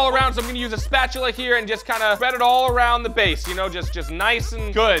spread it all around. So I'm gonna use a spatula here and just kind of spread it all around the base. You know, just nice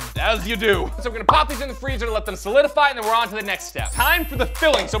and good, as you do. So we're gonna pop these in the freezer to let them solidify, and then we're on to the next step. Time for the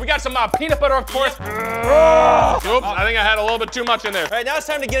filling. So we got some peanut butter, of course. Oops, I think I had a little bit too much in there. All right, now it's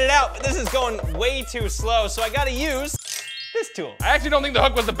time to get it out. But this is going way too slow, so I gotta use this tool. I actually don't think the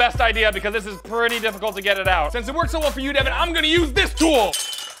hook was the best idea because this is pretty difficult to get it out. Since it worked so well for you, Devin, I'm gonna use this tool.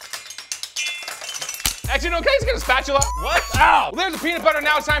 Actually, no, can I just get a spatula? What? Ow! Well, there's the peanut butter.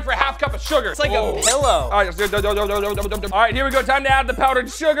 Now it's time for a half cup of sugar. It's like a pillow. All right, here we go. Time to add the powdered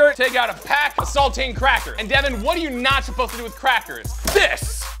sugar. Take out a pack of saltine crackers. And Devin, what are you not supposed to do with crackers?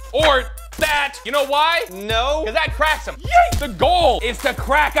 This or that. You know why? No. Because that cracks them. Yay! The goal is to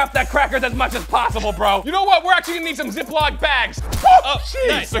crack up the crackers as much as possible, bro. You know what? We're actually gonna need some Ziploc bags. Oh, jeez.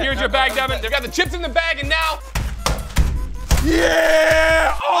 Nice. So here's your bag, Devin. They've got the chips in the bag, and now.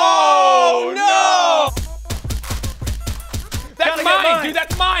 Yeah! Oh, no! That's mine, dude,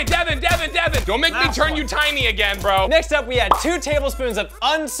 that's mine. Devin. Don't make me turn you tiny again, bro. Next up, we had 2 tablespoons of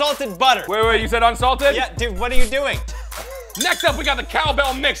unsalted butter. Wait, you said unsalted? Yeah, dude, what are you doing? Next up, we got the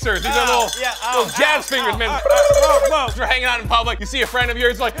cowbell mixers. These are little jazz fingers, man. Whoa. If you're hanging out in public, you see a friend of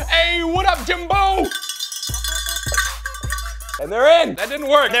yours like, hey, what up, Jimbo? And they're in. That didn't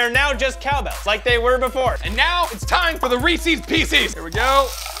work. They're now just cowbells, like they were before. And now it's time for the Reese's Pieces. Here we go.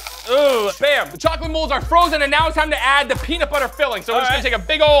 Ooh, bam. The chocolate molds are frozen, and now it's time to add the peanut butter filling. So we're just gonna take a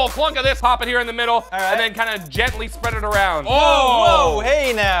big old plunk of this, pop it here in the middle, and then kind of gently spread it around. Whoa,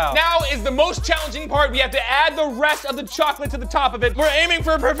 hey now. Now is the most challenging part. We have to add the rest of the chocolate to the top of it. We're aiming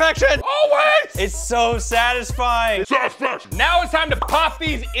for perfection. Always. It's so satisfying. Satisfaction. Now it's time to pop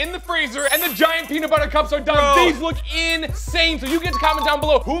these in the freezer, and the giant peanut butter cups are done. Bro. These look insane. So you get to comment down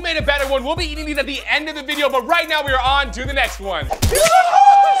below who made a better one. We'll be eating these at the end of the video, but right now we are on to the next one.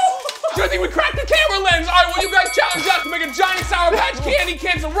 Good thing we cracked the camera lens. All right, well, you guys challenged us to make a giant Sour Patch Candy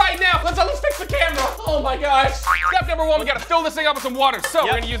kid. So right now, let's fix the camera. Oh my gosh. Step number 1, we gotta fill this thing up with some water. So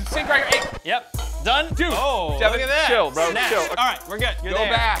we're gonna use the sink right here. Yep, done. Dude, oh, Devin, look at that. chill, bro, Snatch. chill. All right, we're good. You're Go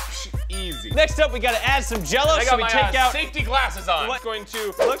there. back. Easy. Next up, we gotta add some Jello. I So got we my take out. safety glasses on. What? It's going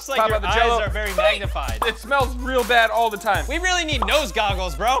to Looks like pop your out the eyes Jell-O. are very magnified. It smells real bad all the time. We really need nose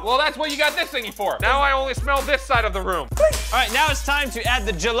goggles, bro. Well, that's what you got this thingy for. Now I only smell this side of the room. All right, now it's time to add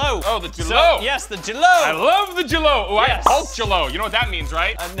the Jello. Oh, the Jell-O. So, yes, the Jello. I love the Jell-O. Oh, Yes. I Hulk Jell-O. You know what that means,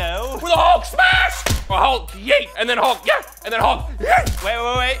 right? No. With a Hulk smash! Or Hulk yeet, and then Hulk yeah, and then Hulk yeet.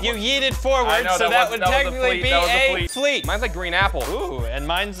 Wait. You yeeted forward, I know, so that was would technically be a fleet. Mine's like green apple. Ooh, and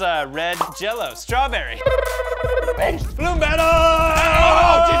mine's red Jello, strawberry. Bloom battle!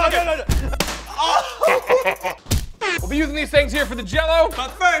 Oh, We'll be using these things here for the Jell-O.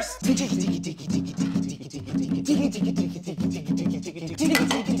 But first,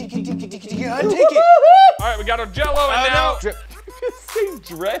 All right, we got our Jell-O, and now no.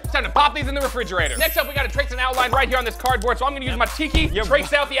 It's time to pop these in the refrigerator. Next up, we got to trace an outline right here on this cardboard. So I'm gonna use my tiki to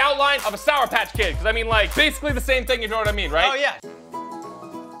trace out the outline of a Sour Patch Kid. Because I mean, like, basically the same thing, you know what I mean, right? Oh yeah.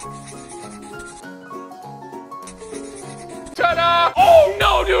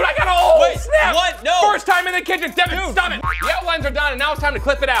 no, dude, I got a whole snap. What? No. First time in the kitchen. Devin, stop it. The outlines are done, and now it's time to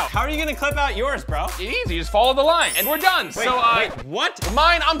clip it out. How are you gonna clip out yours, bro? It's easy, just follow the line, and we're done. Wait, what?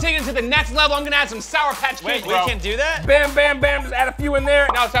 Mine, I'm taking it to the next level. I'm gonna add some Sour Patch Kids, Wait, we bro. can do that? Bam, bam, bam, just add a few in there.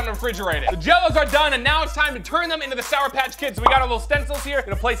 Now it's time to refrigerate it. The Jellos are done, and now it's time to turn them into the Sour Patch Kids. So we got our little stencils here.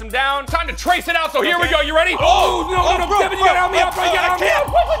 Gonna place them down. Time to trace it out, so here we go. You ready? Oh, no, bro, Devin, you gotta help me out, bro. You gotta help me out.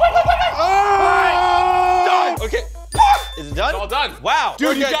 Done. Okay. Is it done? It's all done. Wow.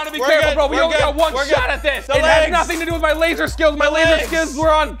 Dude, you gotta be careful, bro. We only got one shot at this. It has nothing to do with my laser skills. My laser skills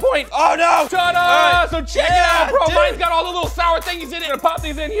were on point. Oh, no. Ta-da! Right. So check it out, bro. Dude. Mine's got all the little sour thingies in it. I'm gonna pop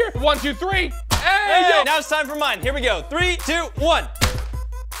these in here. 1, 2, 3. Hey, yo. Now it's time for mine. Here we go. 3, 2, 1.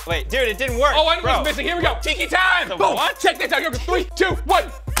 Wait, dude, it didn't work. Oh, I know what's missing. Here we go. Tiki time. Boom. What? Check this out. Here we go. 3, 2,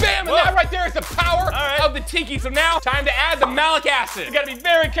 1. Bam! And that right there is the power of the tiki. So now, time to add the malic acid. You gotta be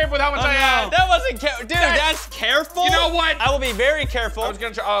very careful with how much I add. That wasn't careful. Dude, that's careful. You know what? I will be very careful. I was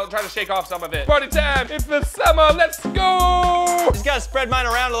gonna try to shake off some of it. Party time. It's the summer. Let's go. Just gotta spread mine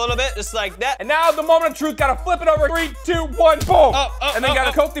around a little bit, just like that. And now the moment of truth. Gotta flip it over. 3, 2, 1. Boom. And then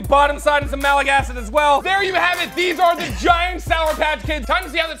gotta coat the bottom side in some malic acid as well. There you have it. These are the giant Sour Patch Kids. Time to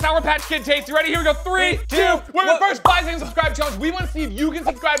see how the Sour Patch Kid tastes. You ready? Here we go. 3, 2. We're the first 5 seconds subscribe challenge. We want to see if you can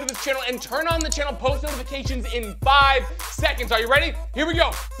subscribe to this channel and turn on the channel post notifications in 5 seconds. Are you ready? Here we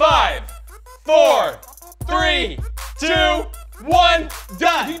go. 5, 4, 3, 2, 1.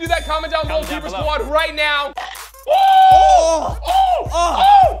 Done. You can do that. Comment down below. Keeper Squad right now. Oh! Oh!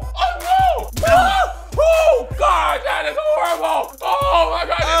 Oh! Oh no! Oh! God, that is horrible! Oh my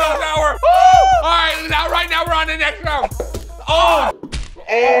God, this is hour. All right, now right now we're on the next round. Oh!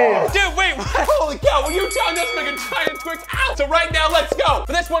 Dude, wait, what? Holy cow, will you tell us to make a giant quick out? So right now, let's go.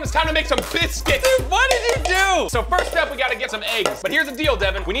 For this one, it's time to make some biscuits. Dude, what did you do? So first step, we gotta get some eggs. But here's the deal,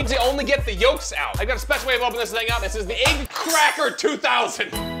 Devin. We need to only get the yolks out. I've got a special way of opening this thing up. This is the Egg Cracker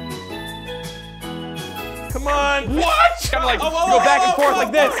 2000. Come on. What? Kind of like go back and forth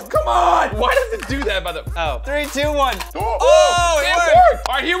like this. Come on. Why does it do that by the... Oh. 3, 2, 1. Oh, it worked.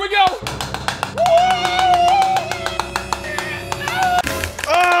 All right, here we go.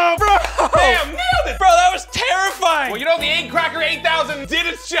 Oh, bro! Damn, nailed it! Bro, that was terrifying! Well, you know, the Egg Cracker 8000 did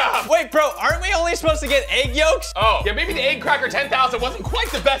its job. Wait, bro, aren't we only supposed to get egg yolks? Oh, yeah, maybe the Egg Cracker 10,000 wasn't quite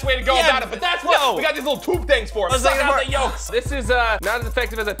the best way to go about it, but that's what we got these little tube things for. Suck out the yolks. This is not as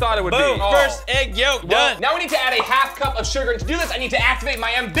effective as I thought it would be. First egg yolk done. Now we need to add a ½ cup of sugar, and to do this, I need to activate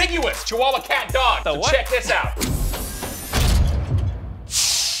my ambiguous Chihuahua cat dog. So check this out.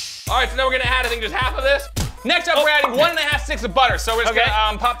 All right, so now we're gonna add, I think, just half of this. Next up, we're adding 1½ sticks of butter. So we're just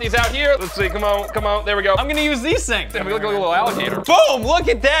gonna pop these out here. Let's see, come on, there we go. I'm gonna use these things. We look like a little alligator. Boom, look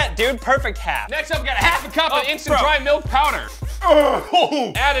at that, dude, perfect half. Next up, we got a ½ cup of instant dry milk powder.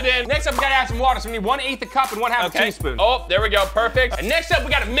 Add it in. Next up, we gotta add some water. So we need 1/8 cup and 1/2 teaspoon. Oh, there we go, perfect. And next up,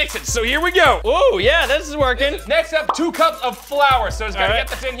 we gotta mix it. So here we go. Oh, yeah, this is working. Next up, 2 cups of flour. So just gotta get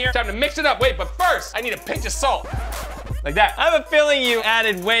this in here. Time to mix it up. Wait, but first, I need a pinch of salt. Like that. I have a feeling you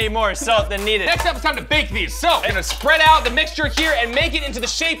added way more salt than needed. Next up, it's time to bake these. So, I'm gonna spread out the mixture here and make it into the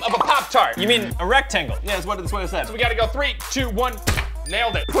shape of a Pop-Tart. You mean a rectangle? Yeah, that's what it said. So we gotta go 3, 2, 1.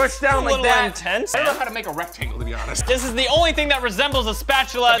 Nailed it. Push down like that. Intense. I don't know how to make a rectangle, to be honest. This is the only thing that resembles a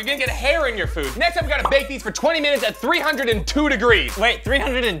spatula. You're gonna get hair in your food. Next up, we gotta bake these for 20 minutes at 302 degrees. Wait,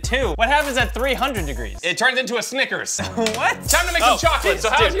 302? What happens at 300 degrees? It turns into a Snickers. What? Time to make some chocolate. So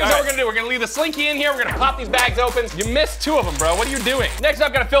here's what we're gonna do. We're gonna leave the Slinky in here. We're gonna pop these bags open. You missed 2 of them, bro. What are you doing? Next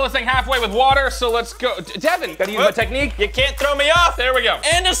up, gotta fill this thing halfway with water. So let's go. Devin, gotta use my technique. You can't throw me off. There we go.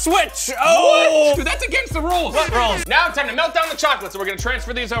 And a switch. Oh! What? Dude, that's against the rules. What rules? Now it's time to melt down the chocolate. So we're gonna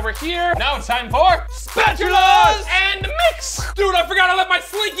transfer these over here. Now it's time for spatulas and mix. Dude, I forgot I left my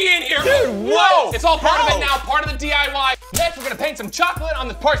Slinky in here. Dude, whoa! It's all part of it now, part of the DIY. Next, we're gonna paint some chocolate on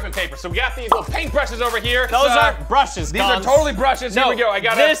the parchment paper. So we got these little paint brushes over here. Those aren't brushes, These are totally brushes. No, here we go. I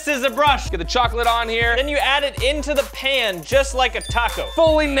got this is a brush. Get the chocolate on here. Then you add it into the pan just like a taco.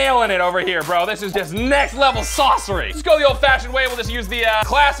 Fully nailing it over here, bro. This is just next level saucery. Let's go the old-fashioned way. We'll just use the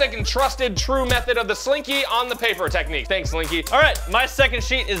classic and trusted true method of the Slinky on the paper technique. Thanks, Slinky. All right, my second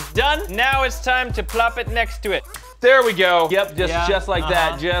sheet is done. Now it's time to plop it next to it. There we go. Yep, just like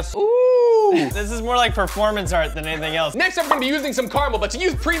that. Just, ooh. This is more like performance art than anything else. Next up, we're gonna be using some caramel, but to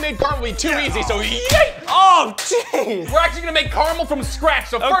use pre-made caramel would be too easy, so yay! Oh, jeez! We're actually gonna make caramel from scratch,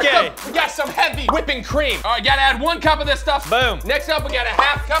 so first up, we got some heavy whipping cream. All right, gotta add 1 cup of this stuff. Boom. Next up, we got a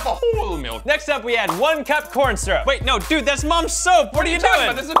 ½ cup of whole milk. Next up, we add 1 cup corn syrup. Wait, no, dude, that's mom's soap. What are you talking doing?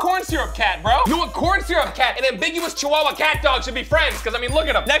 about? This is a corn syrup cat, bro. You know what? Corn syrup cat and ambiguous Chihuahua cat dog should be friends, because I mean, look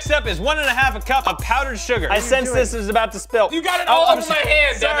at them. Next up is 1.5 cup of powdered sugar. I sense this is about to spill. You got it all over my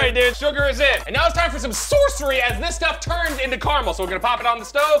hand, Sorry, dude. Sugar is in. And now it's time for some sorcery as this stuff turns into caramel. So we're gonna pop it on the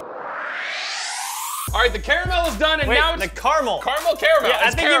stove. All right, the caramel is done, and now it's the caramel. Caramel. Yeah,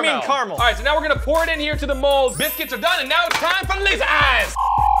 I think you mean caramel. All right, so now we're gonna pour it in here to the mold. Biscuits are done, and now it's time for laser eyes.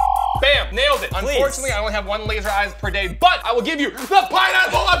 Bam, nailed it. Please. Unfortunately, I only have 1 laser eyes per day, but I will give you the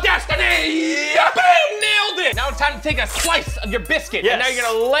pineapple of destiny. Bam, nailed it. Now it's time to take a slice of your biscuit, and now you're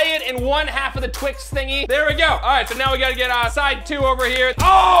gonna lay it in 1/2 of the Twix thingy. There we go. All right, so now we gotta get side 2 over here.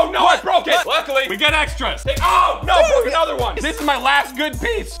 Oh no, I broke it. Luckily, we get extras. Oh no, broke another one. This is my last good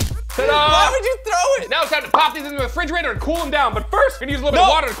piece. Why would you throw it? Now it's time to pop these into the refrigerator and cool them down. But first, we're gonna use a little bit of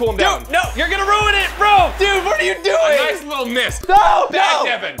water to cool them down. No, you're gonna ruin it, bro. Dude, what are you doing? A nice little miss. No, Bad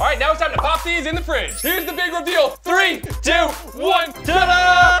Devin. All right, now it's time to pop these in the fridge. Here's the big reveal. 3, 2, 1.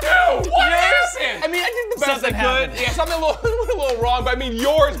 Ta-da! Dude, what happened? I mean, I did the best I could. Yeah, something a little wrong, but I mean,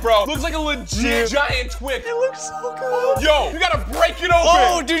 yours, bro, looks like a legit giant Twix. It looks so good. Yo, you gotta break it open.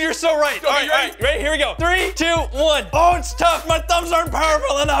 Oh, dude, you're so right. Okay, All right, ready? Here we go. 3, 2, 1. Oh, it's tough. My thumbs aren't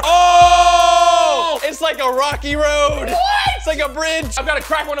powerful enough. Oh! It's like a rocky road. What? It's like a bridge. I've got to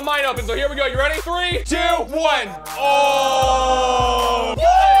crack one of mine open, so here we go. You ready? 3, 2, 1. Oh!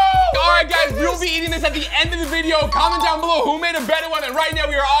 All right, guys, we'll be eating this at the end of the video. Comment down below who made a better one, and right now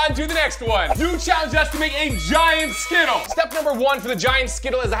we are on to the next one. You challenged us to make a giant Skittle. Step number 1 for the giant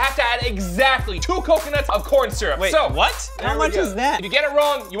Skittle is I have to add exactly 2 coconuts of corn syrup. Wait, so, what? How much is that? If you get it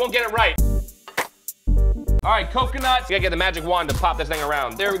wrong, you won't get it right. All right, coconuts. You gotta get the magic wand to pop this thing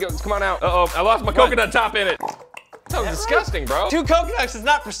around. There we go, come on out. Uh-oh, I lost my coconut top in it. That was disgusting, bro. 2 coconuts is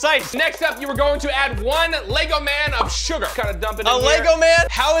not precise. Next up, you were going to add 1 Lego man of sugar. Kind of dump it in A here. Lego man?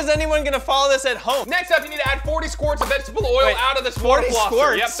 How is anyone gonna follow this at home? Next up, you need to add 40 squirts of vegetable oil out of this water 40 flosser.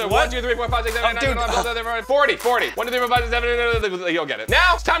 squirts? Yep, so What? 1, 2, 3, 4, 5, 6, 7, 8, 9, 10, 11, 12, 13, 14, 40. 1, 2, 3, 4, 5, 6, 7, 8, you'll get it.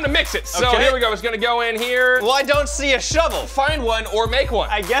 Now, it's time to mix it. So Okay. here we go, it's gonna go in here. Well, I don't see a shovel. Find one or make one.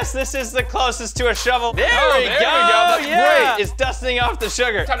 I guess this is the closest to a shovel. There we go. That's Yeah. great. It's dusting off the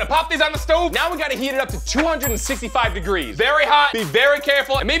sugar. Time to pop these on the stove. Now we gotta heat it up to 265 degrees. Very hot, be very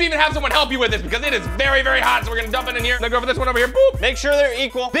careful, and maybe even have someone help you with this because it is very, very hot. So we're gonna dump it in here. Now go for this one over here, boop. Make sure they're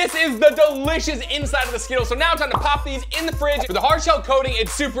equal. This is the delicious inside of the Skittles. So now it's time to pop these in the fridge. For the hard shell coating,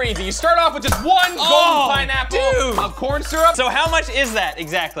 it's super easy. You start off with just 1 golden pineapple of corn syrup. So how much is that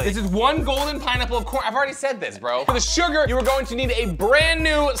exactly? This is 1 golden pineapple of corn. I've already said this, bro. For the sugar, you are going to need a brand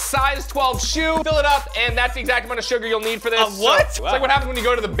new size 12 shoe. Fill it up, and that's the exact amount of sugar you'll need for this. What? So, it's like what happens when you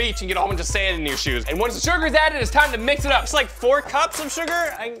go to the beach and get a whole bunch of sand in your shoes. And once the sugar is added, it's time to mix it up. It's like 4 cups of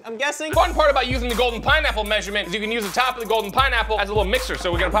sugar, I'm guessing. Fun part about using the golden pineapple measurement is you can use the top of the golden pineapple as a little mixer.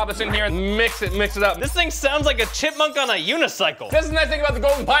 So we're gonna pop this in here and mix it up. This thing sounds like a chipmunk on a unicycle. This is the nice thing about the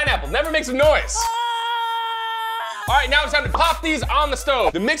golden pineapple. Never makes a noise. All right, now it's time to pop these on the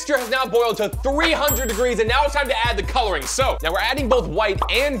stove. The mixture has now boiled to 300 degrees, and now it's time to add the coloring. So, now we're adding both white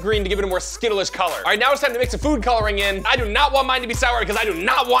and green to give it a more Skittleish color. All right, now it's time to mix the food coloring in. I do not want mine to be sour because I do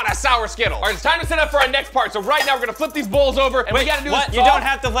not want a sour Skittle. All right, it's time to set up for our next part. So right now we're gonna flip these bowls over, and we gotta do what? this. You don't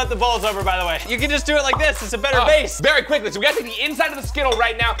have to flip the bowls over, by the way. You can just do it like this. It's a better base. Very quickly, so we gotta take the inside of the Skittle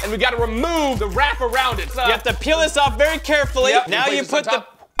right now, and we gotta remove the wrap around it. So, You have to peel this off very carefully. Yep, Now you put the...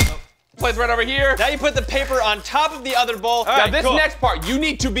 Place right over here. Now you put the paper on top of the other bowl. Now this next part, you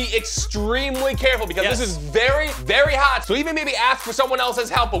need to be extremely careful because this is very, very hot. So even maybe ask for someone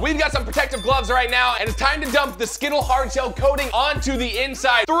else's help. But we've got some protective gloves right now, and it's time to dump the Skittle hard shell coating onto the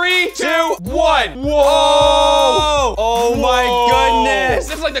inside. 3, 2, 1. Whoa! Oh my goodness!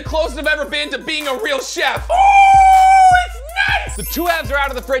 This is like the closest I've ever been to being a real chef. Oh, it's nice! The 2 halves are out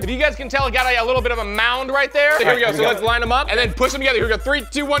of the fridge. If you guys can tell, I got a little bit of a mound right there. So here we go. So let's line them up and then push them together. Here we go. 3,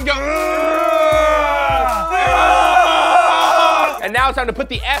 2, 1, go. And now it's time to put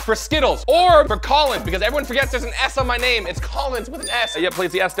the S for Skittles or for Collins because everyone forgets there's an S on my name. It's Collins with an S. Yeah,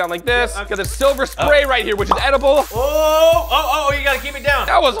 place the S down like this. Got the silver spray right here, which is edible. Oh, you gotta keep it down.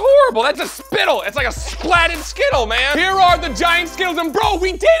 That was horrible. That's a spittle. It's like a splatted Skittle, man. Here are the giant Skittles, and bro,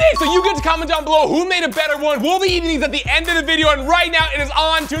 we did it. So you get to comment down below who made a better one. We'll be eating these at the end of the video, and right now it is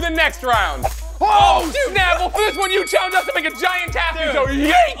on to the next round. Oh, snap. Well, for this one, you challenged us to make a giant taffy, so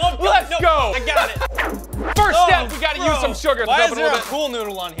yay! Let's go. I got it. First step, we gotta use some sugar. Why is there a pool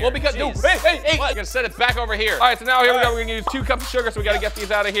noodle on here? Well, because, no, hey, we're gonna set it back over here. All right, so now here we go. We're gonna use 2 cups of sugar, so we gotta get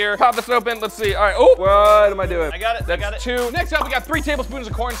these out of here. Pop this open, let's see. All right, oh, what am I doing? I got it, That's 2. Next up, we got 3 tablespoons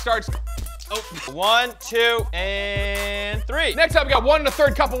of cornstarch. Oh, 1, 2, and 3. Next up, we got 1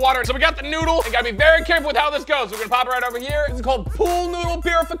 1/3 cup of water. So we got the noodle, and gotta be very careful with how this goes. So we're gonna pop it right over here. This is called pool noodle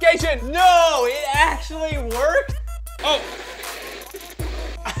purification. No, it actually worked. Oh.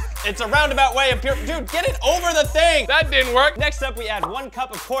 It's a roundabout way of pure. Dude, get it over the thing. That didn't work. Next up, we add 1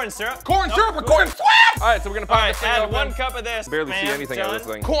 cup of corn syrup. Corn syrup or corn slap? All right, so we're gonna pop this thing add open. 1 cup of this. Barely see anything out of this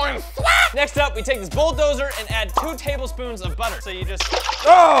thing. Corn slap. Next up, we take this bulldozer and add 2 tablespoons of butter. So you just.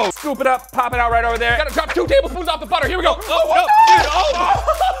 Oh! Scoop it up, pop it out right over there. Gotta drop 2 tablespoons off the butter. Here we go.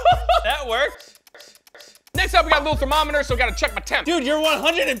 That worked. Next up, we got a little thermometer, so we gotta check my temp. Dude, you're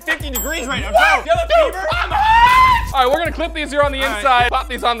 150 degrees right now. What? You have a Dude, fever? I'm hot! All right, we're gonna clip these here on the inside. right. Pop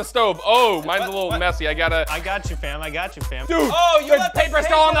these on the stove. Oh, mine's a little messy. I got you, fam. I got you, fam. Dude, oh, you there's left paper the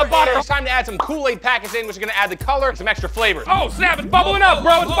still on the paper butter. here. It's time to add some Kool-Aid packets in, which is gonna add the color and some extra flavor. Oh, snap, it's bubbling up,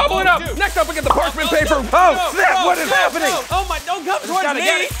 bro. It's bubbling up. Dude. Next up, we get the parchment paper. Oh, snap, what is happening? Oh my, don't come towards me.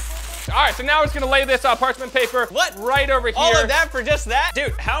 Get it. All right, so now we're just gonna lay this parchment paper right over here. All of that for just that?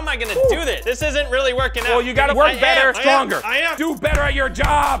 Dude, how am I gonna do this? This isn't really working out. Well, you gotta work better, stronger. I am. Do better at your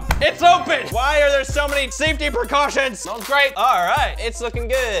job. It's open. Why are there so many safety precautions? Smells great. All right, it's looking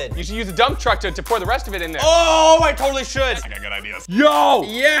good. You should use a dump truck to pour the rest of it in there. Oh, I totally should. I got good ideas. Yo!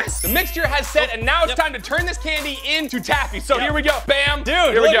 Yes. The mixture has set, and now it's time to turn this candy into taffy. So here we go. Bam. Dude,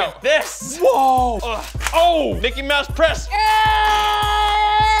 here we go. At this. Whoa. Oh. Mickey Mouse press.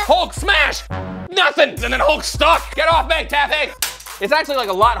 Hulk smash. Nothing. And then Hulk stuck. Get off me, taffy. It's actually like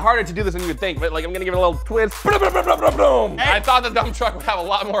a lot harder to do this than you would think, but like I'm gonna give it a little twist. I thought the dump truck would have a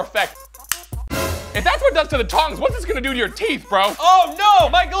lot more effect. If that's what it does to the tongs, what's this gonna do to your teeth, bro? Oh no,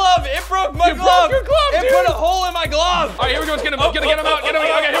 my glove! It broke my glove! Broke your glove, it dude. put a hole in my glove! All right, here we go. It's gonna get him out. Get him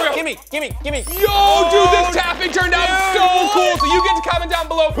out. Okay, here we go. Gimme. Yo, dude, this taffy turned out so cool. So you get to comment down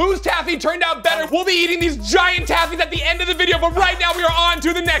below whose taffy turned out better. We'll be eating these giant taffies at the end of the video, but right now we are on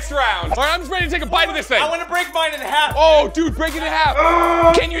to the next round. All right, I'm just ready to take a bite of this thing. I wanna break mine in half. Oh, dude, break it in half.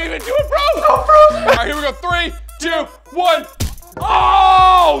 Can you even do it, bro? No, bro. All right, here we go. 3, 2, 1.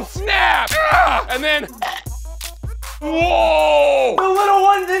 Oh, snap! And then. Whoa! The little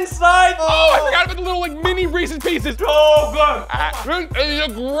one's inside. Oh, I forgot about the little like mini Reese's Pieces. Oh, good. This is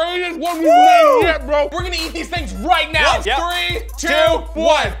the greatest one we've made yet, bro. We're gonna eat these things right now. Yep. 3, 2,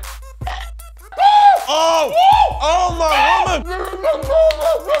 1. Oh! Oh my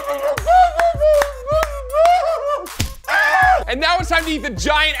And now it's time to eat the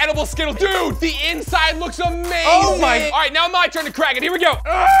giant edible Skittles. Dude, the inside looks amazing. Oh my. All right, now my turn to crack it. Here we go.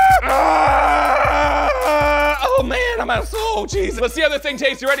 Oh man, I'm out of soul. Jesus. Let's see how this thing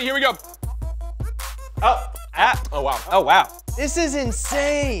tastes. You ready? Here we go. Oh wow. Oh wow. This is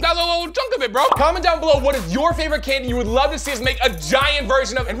insane. Got a little chunk of it, bro. Comment down below what is your favorite candy you would love to see us make a giant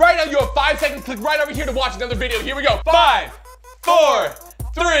version of. And right now you have 5 seconds. Click right over here to watch another video. Here we go. 5, 4,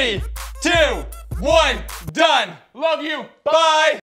 3, 2, 1. Done. Love you. Bye.